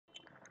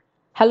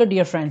Hello,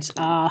 dear friends.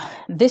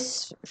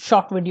 This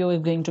short video is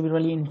going to be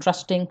really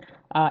interesting,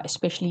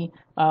 especially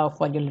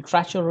for your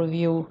literature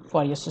review,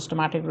 for your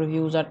systematic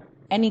reviews, or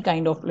any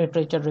kind of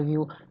literature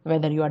review,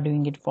 whether you are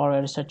doing it for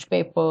a research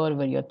paper,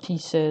 where your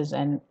thesis,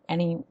 and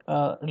any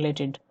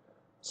related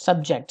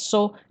subject.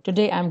 So,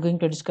 today I'm going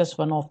to discuss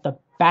one of the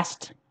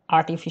best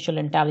artificial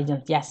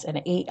intelligence, yes,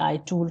 an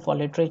AI tool for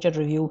literature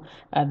review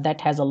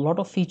that has a lot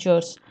of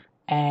features,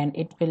 and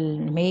it will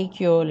make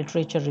your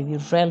literature review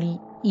really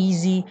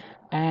easy,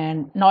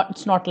 and not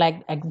it's not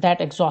like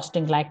that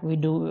exhausting like we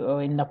do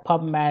in the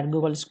PubMed,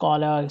 Google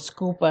Scholar,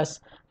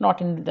 Scopus,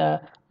 not in the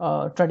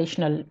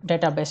traditional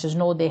databases.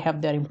 No, they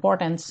have their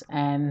importance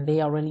and they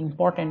are really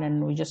important,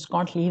 and we just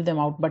can't leave them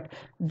out, but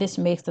this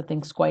makes the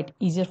things quite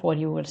easier for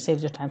you. It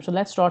saves your time. So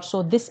let's start.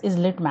 So this is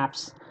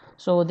Litmaps.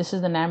 So this is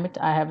the name.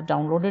 I have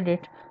downloaded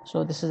it.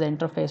 So this is the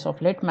interface of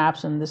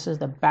Litmaps, and this is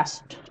the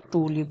best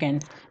tool you can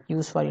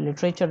use for your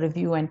literature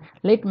review. And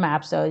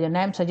Litmaps, the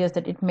name suggests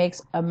that it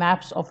makes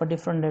maps of a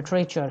different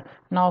literature.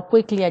 Now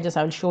quickly I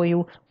will show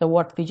you the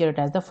what feature it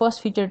has. The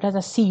first feature, it has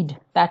a seed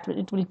that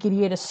it will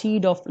create a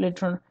seed of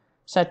literature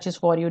searches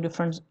for you,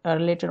 different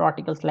related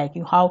articles like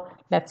you. How?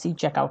 Let's see,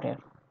 check out here.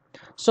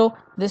 So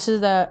this is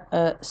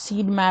the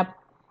seed map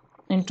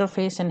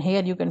interface, and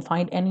here you can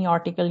find any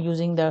article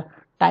using the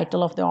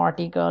title of the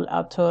article,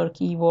 author,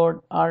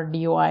 keyword, or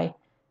DOI,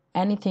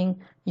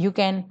 anything. You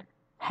can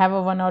have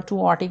a one or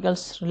two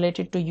articles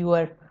related to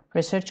your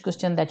research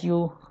question that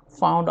you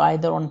found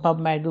either on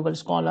PubMed, Google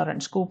Scholar,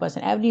 and Scopus,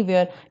 and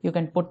everywhere you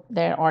can put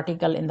their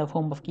article in the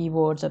form of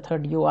keywords, author,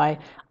 DOI.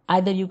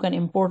 Either you can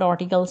import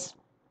articles,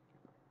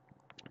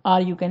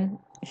 or you can,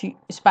 if you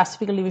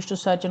specifically wish to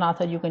search an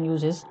author, you can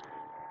use his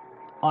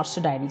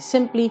Orsa diary.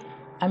 Simply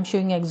I'm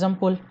showing an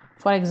example.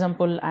 For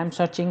example, I'm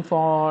searching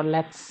for,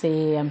 let's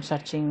say I'm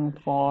searching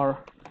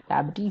for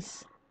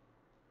diabetes.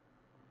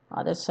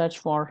 Let's search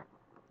for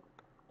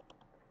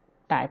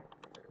type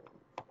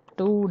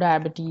 2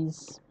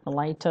 diabetes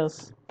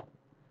mellitus,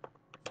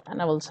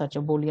 and I will search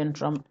a boolean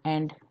term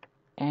and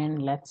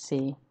let's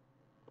say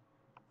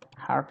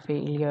heart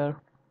failure,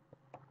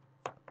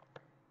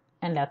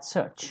 and let's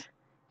search.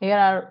 Here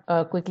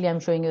are quickly I'm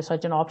showing you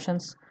search and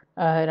options.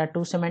 Here are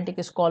two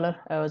semantic scholar.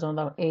 I was on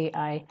the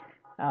AI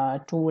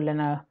tool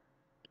and a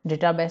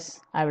database.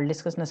 I will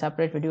discuss in a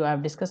separate video. I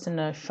have discussed in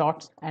a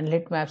shorts, and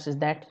Litmaps is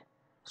that.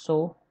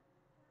 So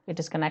it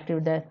is connected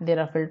with that. There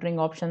are filtering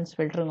options.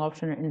 Filtering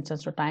option in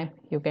sense of time.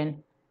 You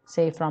can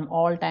say from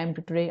all time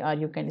to today, or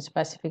you can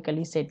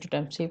specifically say to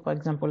time. Say for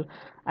example,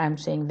 I am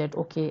saying that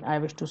okay, I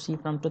wish to see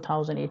from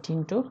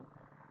 2018 to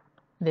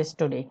this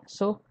today.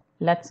 So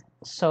let's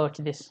search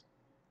this.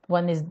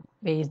 One is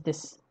way is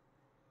this.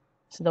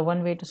 So the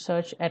one way to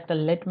search at the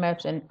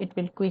Litmaps, and it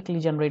will quickly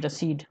generate a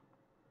seed.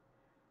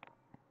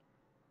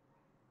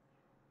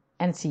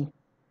 And see,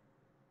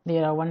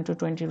 there are 1 to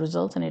 20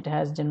 results, and it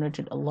has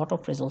generated a lot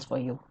of results for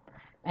you.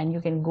 And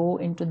you can go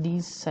into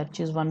these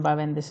searches one by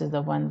one. This is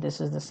the one, this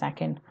is the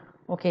second.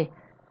 Okay,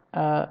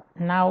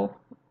 now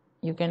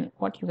you can,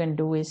 what you can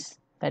do is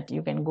that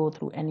you can go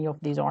through any of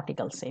these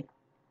articles. Say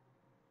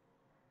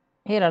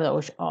here are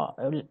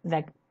the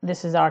like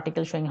this is the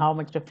article showing how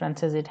much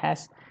references it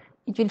has.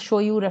 It will show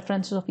you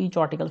references of each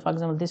article. For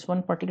example, this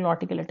one particular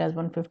article, it has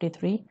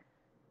 153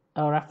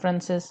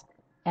 references,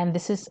 and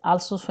this is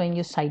also showing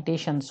you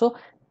citations. So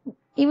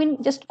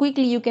even just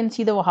quickly you can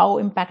see the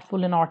how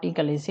impactful an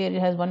article is. Here it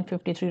has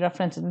 153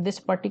 references. This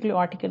particular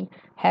article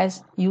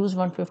has used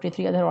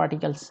 153 other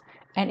articles,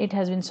 and it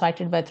has been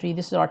cited by 3.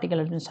 This article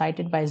has been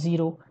cited by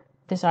 0.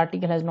 This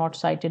article has not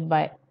cited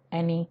by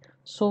any.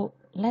 So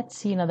let's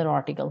see another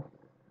article,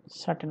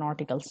 certain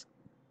articles.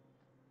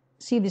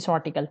 See this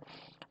article.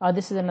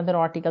 This is another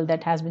article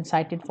that has been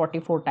cited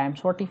 44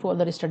 times. 44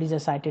 other studies are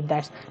cited.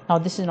 That's now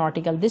this is an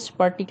article. This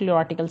particular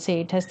article,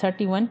 say it has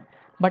 31,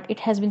 but it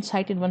has been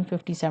cited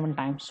 157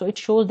 times. So it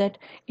shows that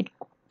it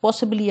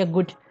possibly a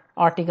good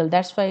article.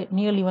 That's why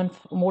nearly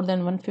more than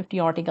 150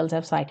 articles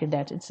have cited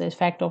that. It's the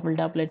effect of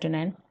Doubleton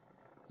and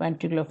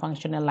ventricular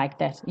function, and like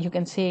that. You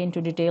can say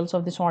into details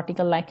of this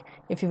article. Like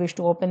if you wish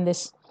to open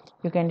this,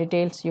 you can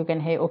details. You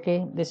can, hey,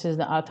 okay, this is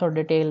the author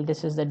detail.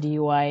 This is the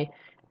DOI.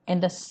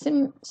 And the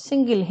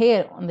single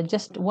here on the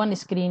just one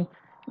screen,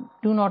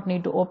 do not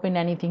need to open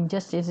anything.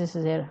 Just this is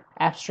an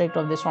abstract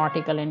of this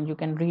article, and you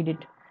can read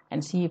it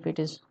and see if it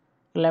is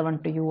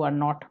relevant to you or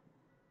not.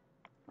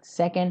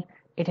 Second,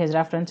 it has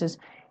references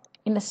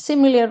in a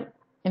similar,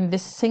 in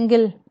this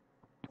single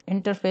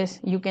interface.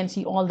 You can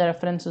see all the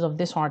references of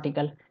this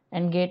article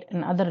and get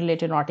in other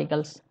related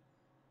articles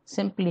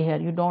simply here.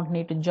 You don't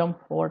need to jump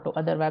over to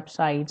other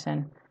websites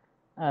and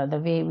the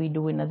way we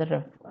do in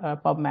other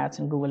PubMeds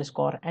and Google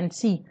Scholar, and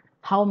see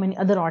how many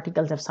other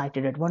articles have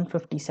cited it.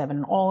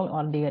 157, all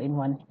are there in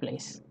one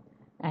place,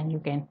 and you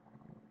can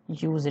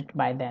use it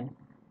by then.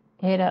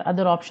 Here are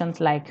other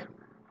options like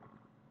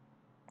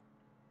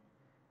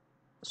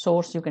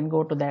source. You can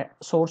go to the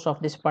source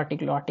of this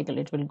particular article.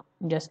 It will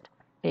just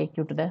take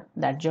you to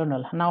that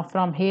journal. Now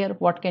from here,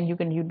 what can you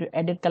do?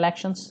 Edit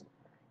collections.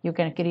 You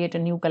can create a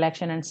new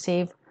collection and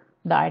save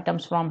the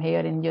items from here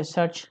in your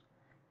search,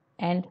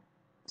 And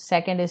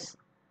second is,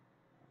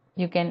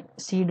 you can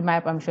seed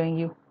map. I'm showing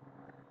you,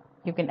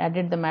 you can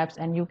edit the maps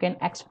and you can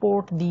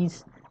export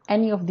these,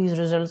 any of these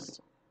results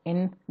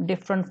in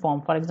different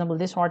form. For example,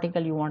 this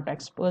article you want to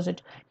expose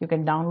it, you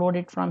can download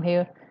it from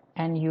here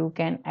and you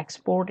can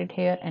export it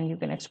here, and you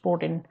can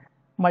export in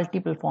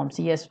multiple forms,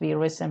 CSV,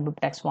 RIS and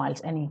text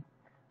files, any.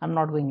 I'm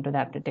not going into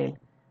that detail.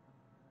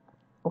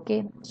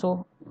 Okay,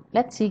 so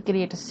let's see,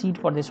 create a seed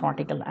for this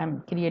article.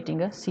 I'm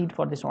creating a seed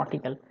for this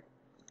article.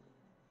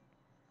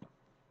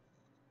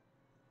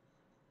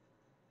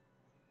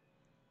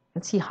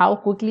 Let's see how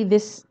quickly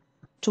this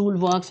tool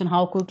works and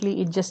how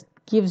quickly it just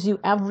gives you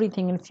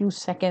everything in few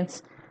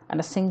seconds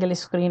and a single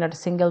screen at a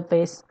single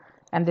pace.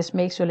 And this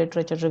makes your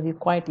literature review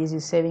quite easy,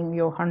 saving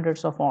you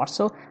hundreds of hours.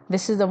 So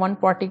this is the one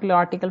particular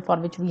article for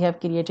which we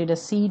have created a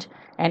seed,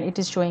 and it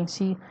is showing,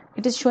 see,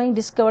 it is showing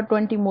discover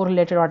 20 more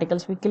related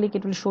articles. We click,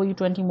 it will show you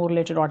 20 more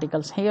related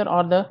articles. Here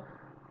are the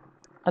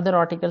other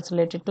articles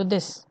related to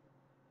this.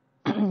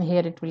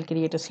 Here it will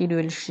create a seed, we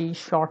will see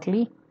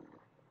shortly.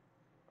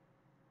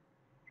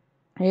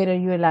 Here are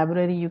your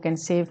library, you can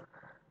save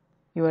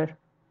your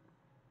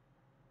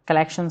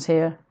collections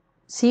here.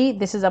 See,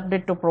 this is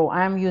update to pro.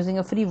 I am using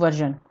a free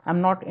version. I'm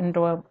not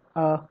into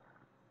a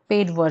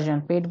paid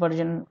version. Paid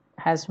version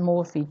has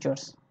more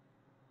features.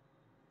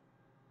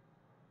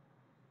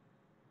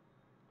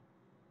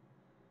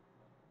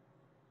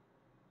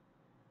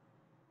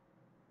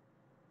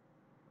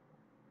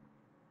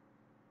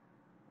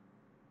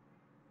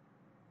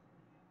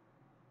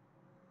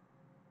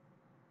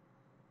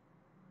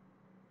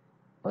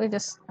 Okay,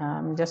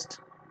 just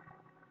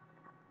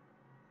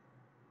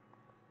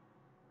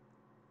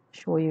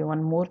show you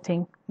one more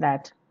thing,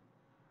 that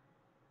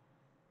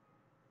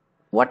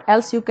what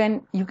else you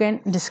can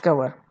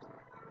discover.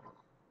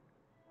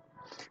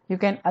 You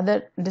can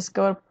other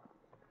discover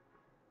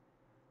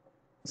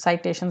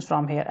citations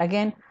from here.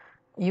 Again,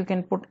 you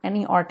can put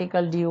any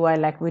article DOI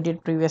like we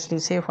did previously.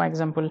 Say for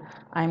example,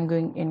 I'm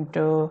going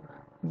into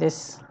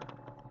this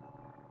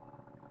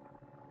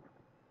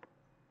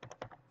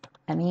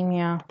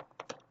anemia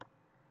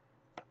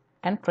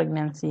and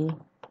pregnancy,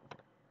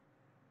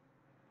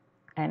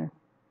 and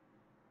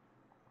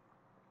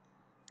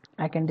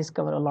I can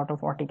discover a lot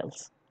of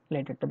articles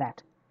related to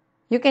that.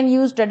 You can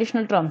use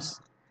traditional terms,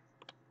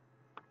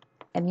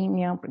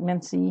 anemia,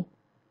 pregnancy,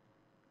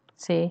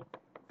 say,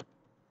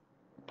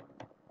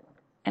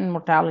 and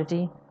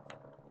mortality.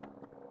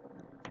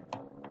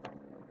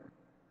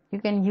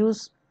 You can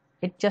use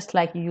it just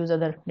like you use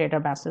other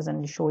databases,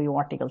 and show you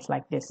articles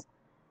like this.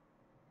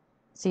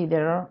 See,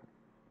 there are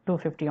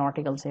 250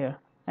 articles here,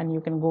 and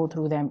you can go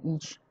through them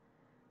each,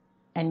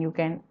 and you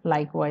can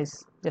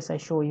likewise, just I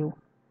show you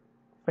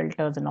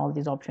filters and all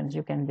these options,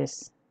 you can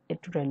this it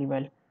really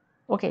well.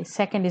 Okay,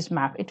 second is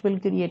map. It will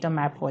create a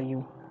map for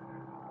you.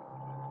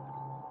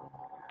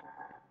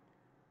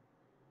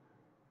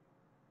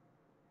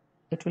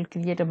 It will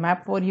create a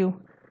map for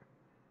you.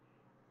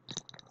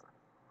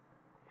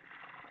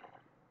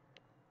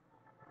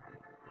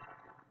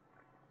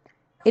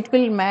 It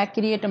will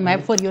create a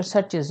map for your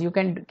searches. You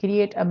can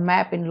create a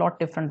map in lot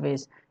different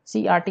ways.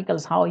 See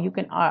articles, how you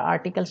can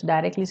articles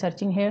directly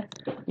searching here.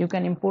 You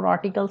can import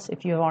articles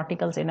if you have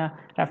articles in a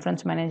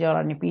reference manager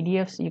or in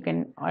PDFs. You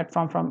can add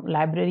from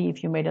library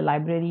if you made a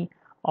library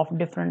of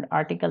different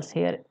articles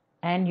here,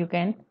 and you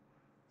can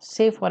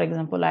say for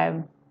example I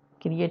am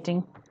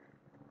creating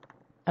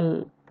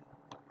a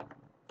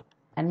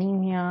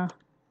anemia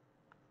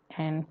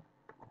and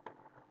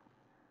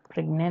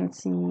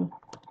pregnancy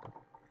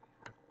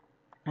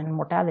and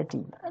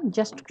mortality. I'm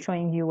just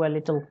showing you a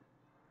little.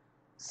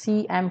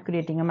 See, I'm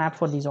creating a map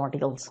for these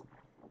articles.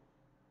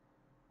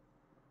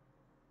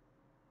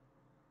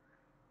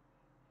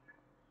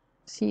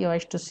 See, I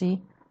wish to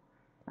see,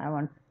 I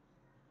want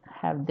to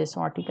have this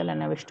article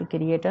and I wish to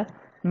create a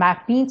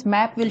map. Means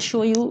map will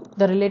show you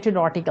the related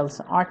articles,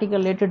 article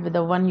related with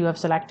the one you have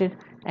selected,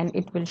 and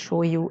it will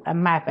show you a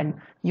map, and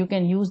you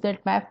can use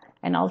that map,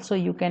 and also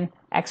you can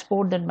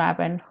export that map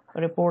and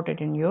report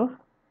it in your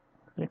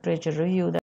literature review.